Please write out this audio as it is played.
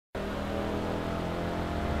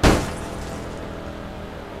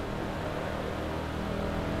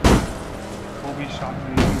we shot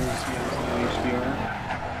from the HBR.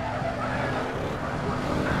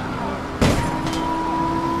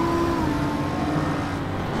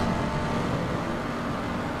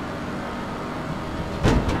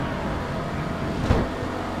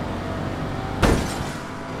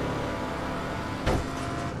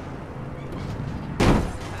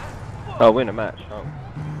 Oh, win a match. Oh.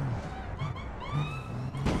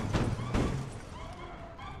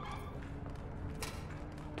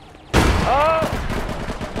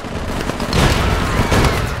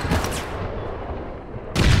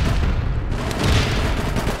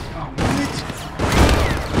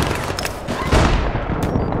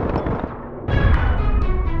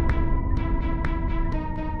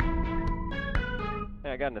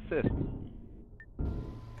 I got an assist.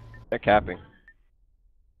 They're capping.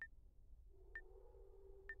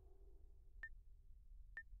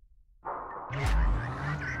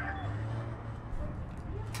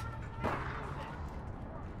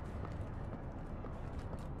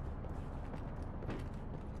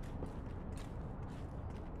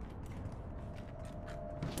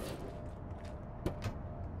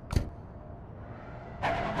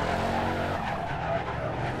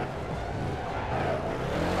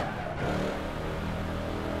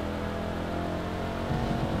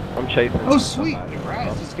 I'm chasing. Oh, sweet!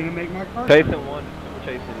 Congrats, it's gonna make my car. Chasing one, two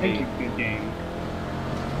chasing me. Thank you, good game.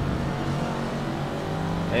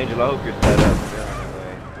 Angel, I hope you're set up.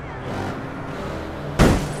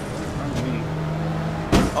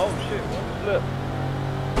 Oh shit, one slip.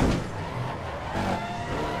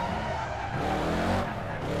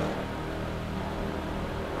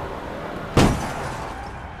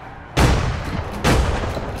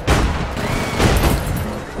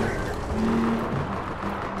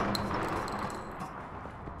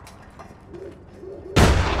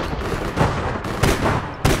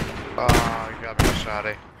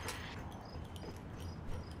 Shoddy.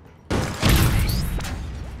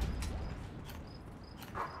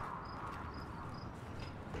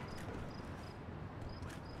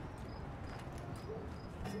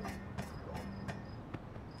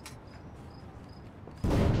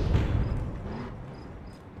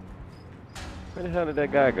 Where the hell did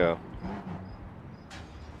that guy go?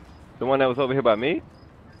 The one that was over here by me?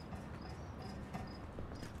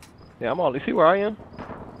 Yeah, I'm all. You see where I am?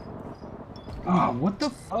 Oh, what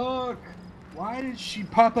the fuck? Why did she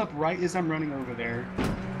pop up right as I'm running over there?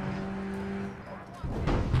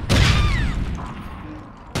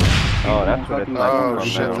 Oh, that's where the sniper Oh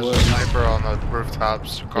shit, there's a sniper on the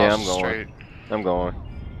rooftops across the street. I'm going.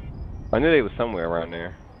 I knew they was somewhere around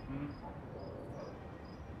there.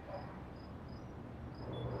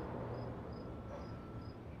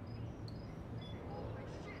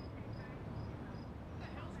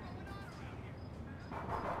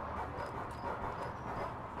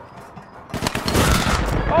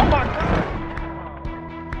 Oh my god!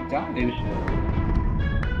 Got it.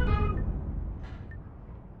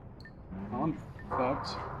 I'm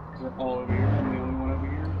fucked. They're all over here. I'm the only one over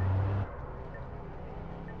here.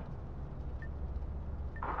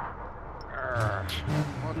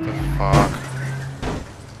 What the fuck?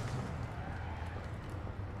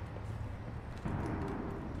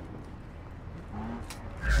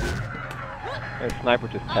 That sniper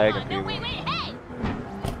just tagging people. Wait, hey!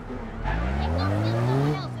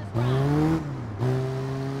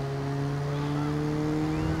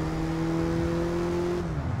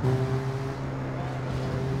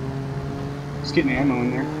 Just getting ammo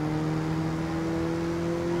in there.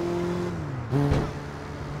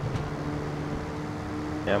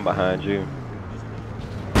 Yeah, I'm behind you.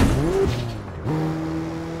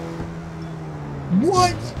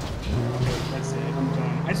 What? Okay, that's it. I'm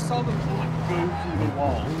done. I saw the bullet go through the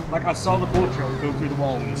wall. Like, I saw the bullet trail go through the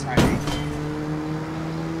wall when it's hiding.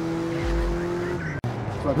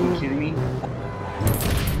 Fucking kidding me?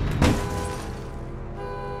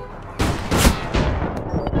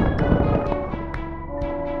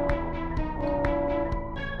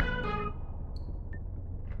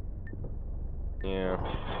 Yeah.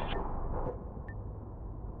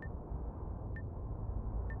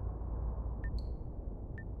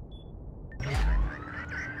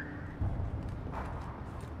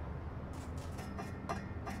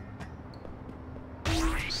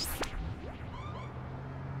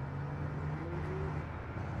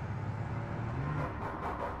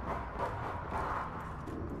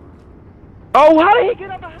 Oh, how did he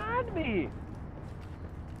get up behind me?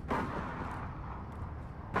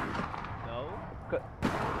 No,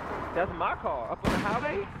 that's my car up on the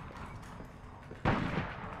highway.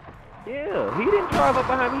 Yeah, he didn't drive up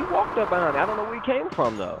behind me. He walked up behind me. I don't know where he came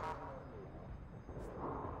from though.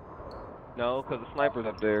 No, because the sniper's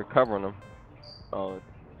up there covering him. Oh.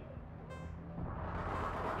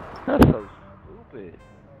 That's so stupid.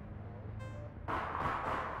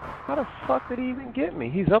 How the fuck did he even get me?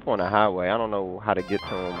 He's up on the highway. I don't know how to get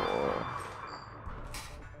to him or...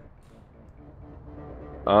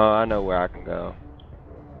 Oh, I know where I can go.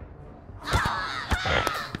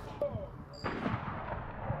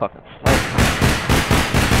 Fucking sniper.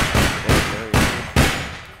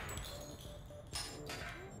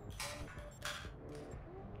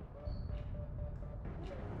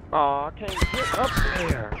 Oh, I can't get up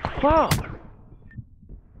there. Fuck.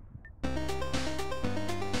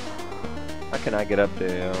 How can I get up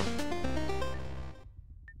there?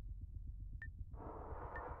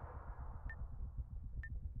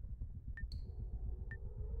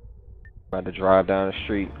 About to drive down the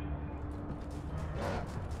street.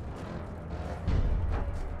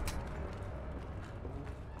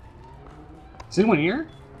 Is anyone here?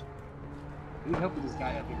 I need help with this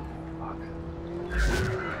guy up here. Fuck.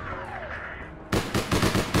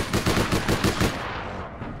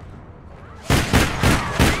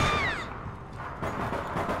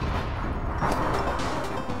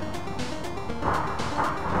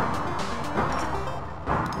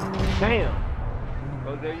 Damn.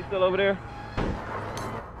 Rose, you still over there?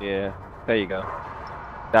 Yeah. There you go.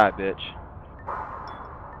 Die, bitch.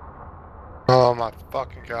 Oh my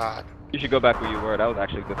fucking god. You should go back where you were. That was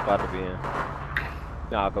actually a good spot to be in.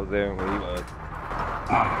 Nah, I'll go there where he was.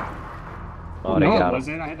 Oh, they no, got it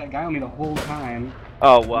wasn't. I had that guy on me the whole time.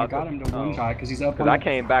 Oh, well. I got him to one shot because he's up on I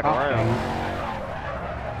came back around.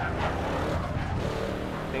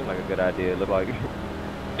 thing. Seemed like a good idea. Look like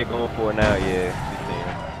you're going for it now, yeah.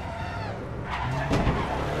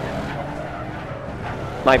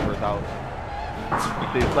 Sniper's out. You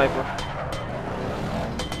see a sniper?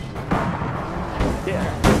 Yeah.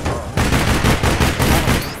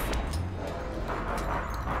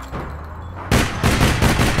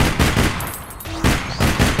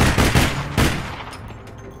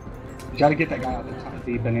 You gotta get that guy out the top of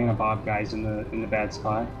the banana bob guys in the bad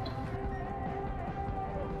spot.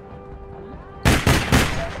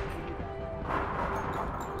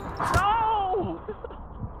 No!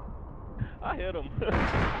 I hit him.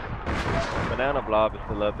 Banana blob is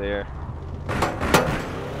still up there.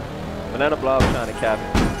 Banana blob is trying to cap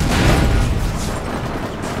it.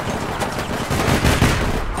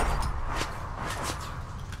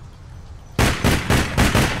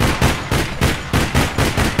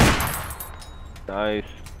 Nice.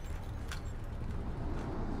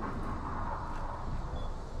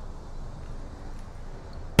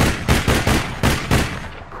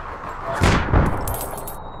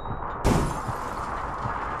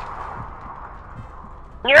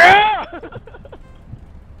 Yeah!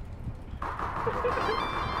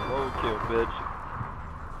 Roadkill, bitch.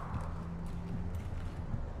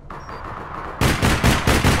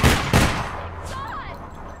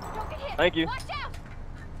 Thank you.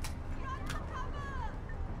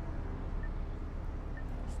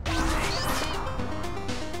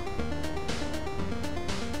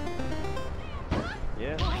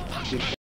 Yeah.